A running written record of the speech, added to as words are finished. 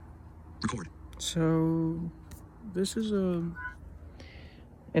Record. So, this is an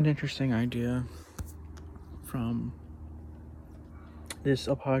interesting idea from a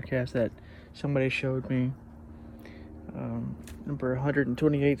podcast that somebody showed me. Number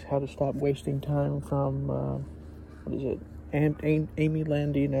 128, How to Stop Wasting Time, from, what is it? Amy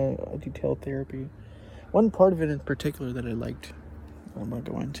Landina, Detailed Therapy. One part of it in particular that I liked, I'm not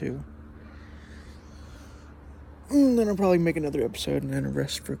going to. Then I'll probably make another episode and then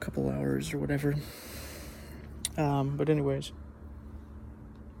rest for a couple hours or whatever. But anyways,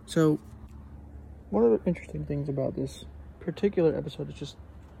 so one of the interesting things about this particular episode is just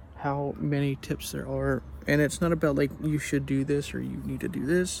how many tips there are. And it's not about like you should do this or you need to do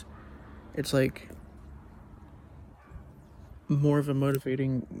this. It's like more of a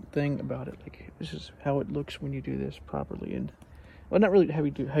motivating thing about it. Like, this is how it looks when you do this properly. And well, not really how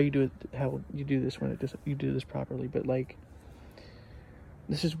you do this when you do this properly, but like,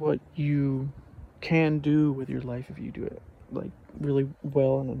 this is what you can do with your life if you do it like really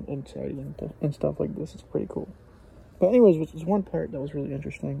well and tight and stuff like this. It's pretty cool. But anyways, there's one part that was really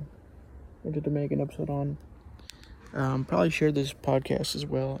interesting. I wanted to make an episode on. Probably share this podcast as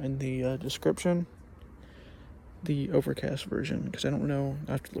well in the description, the Overcast version, because I don't know.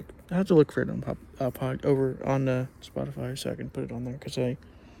 I have to look for it on over on Spotify so I can put it on there, because I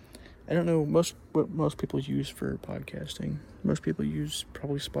don't know what most people use for podcasting. Most people use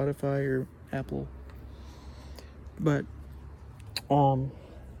probably Spotify or Apple. But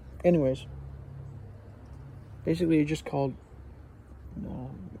anyways, basically, it's just called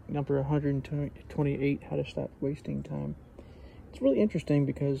number 128, How to Stop Wasting Time. It's really interesting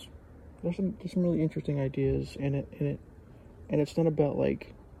because there's some really interesting ideas in it, and it's not about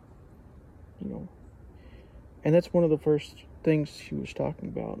like, and that's one of the first things she was talking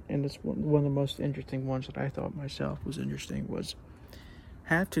about, and it's one of the most interesting ones that I thought myself was interesting, was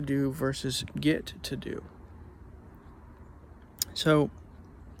have to do versus get to do. So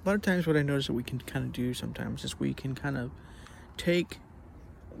a lot of times what I notice that we can kind of do sometimes is we can kind of take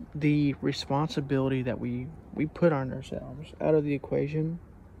the responsibility that we put on ourselves out of the equation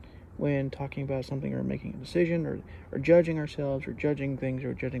when talking about something or making a decision or judging ourselves or judging things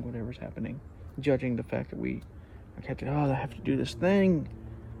or judging whatever's happening, judging the fact that I have to do this thing.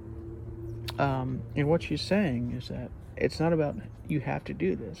 And what she's saying is that it's not about you have to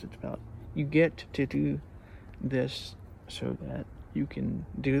do this. It's about you get to do this so that you can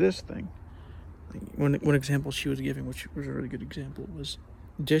do this thing. One example she was giving, which was a really good example, was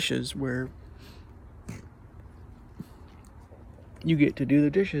dishes, where you get to do the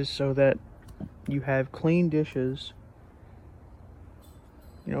dishes so that you have clean dishes,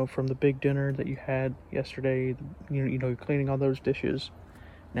 from the big dinner that you had yesterday. You're cleaning all those dishes.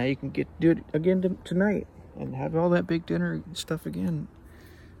 Now you can do it again tonight and have all that big dinner stuff again.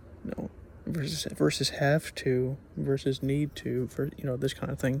 Versus have to versus need to, for this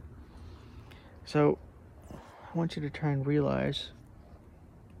kind of thing. So I want you to try and realize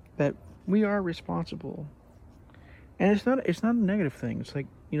that we are responsible, and it's not a negative thing. It's like,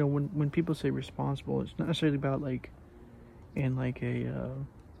 when people say responsible, it's not necessarily about like in like a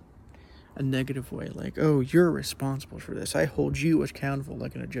negative way, like, oh, you're responsible for this, I hold you accountable,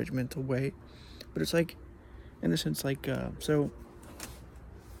 like in a judgmental way. But it's like, in a sense, like, so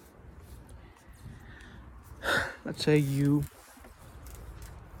let's say you,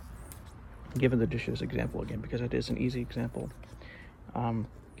 given the dishes example again, because it is an easy example,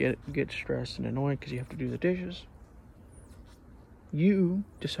 get stressed and annoyed because you have to do the dishes. You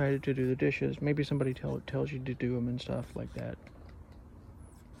decided to do the dishes. Maybe somebody tells you to do them and stuff like that.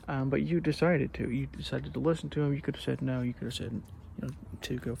 But you decided to. You decided to listen to them. You could have said no. You could have said,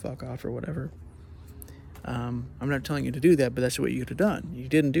 to go fuck off or whatever. I'm not telling you to do that, but that's what you could have done. You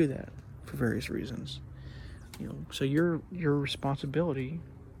didn't do that for various reasons. So your responsibility.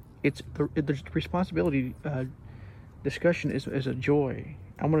 The responsibility discussion is a joy.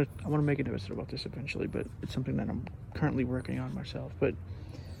 I want to make an episode about this eventually, but it's something that I'm currently working on myself. But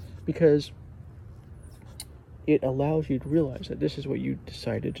because it allows you to realize that this is what you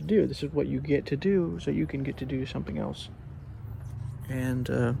decided to do. This is what you get to do, so you can get to do something else. And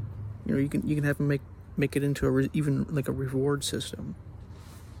you can have them make it into even like a reward system.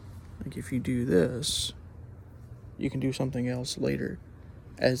 Like, if you do this, you can do something else later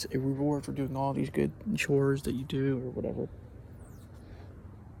as a reward for doing all these good chores that you do or whatever.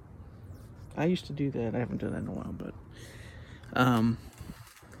 I used to do that. I haven't done that in a while, but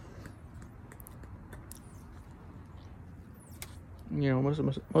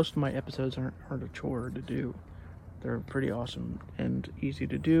most of my episodes aren't a chore to do. They're pretty awesome and easy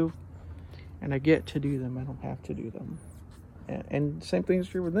to do, and I get to do them. I don't have to do them. And same thing is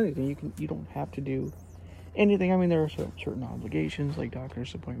true with anything. You don't have to do anything. I mean, there are certain obligations, like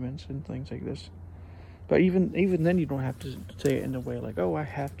doctor's appointments and things like this. But even then, you don't have to say it in a way like, oh, I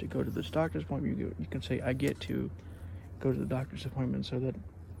have to go to this doctor's appointment. You can say, I get to go to the doctor's appointment, so that,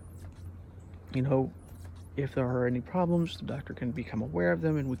 if there are any problems, the doctor can become aware of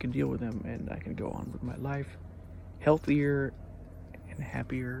them and we can deal with them, and I can go on with my life healthier and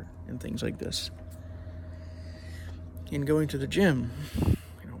happier and things like this. And going to the gym,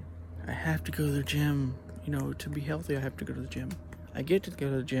 I have to go to the gym, to be healthy. I have to go to the gym. I get to go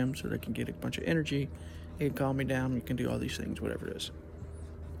to the gym so that I can get a bunch of energy. It can calm me down. You can do all these things, whatever it is.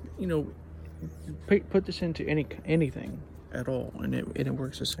 Put this into anything at all, and it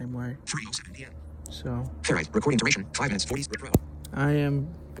works the same way. 3:07 p.m. So, Ferrite, recording duration 5 minutes 40. I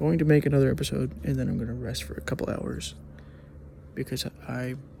am going to make another episode, and then I'm going to rest for a couple hours, because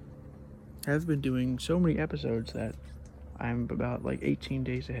I have been doing so many episodes that I'm about like 18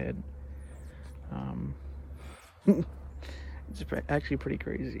 days ahead. It's actually pretty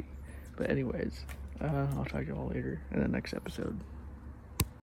crazy. But anyways, I'll talk to you all later in the next episode.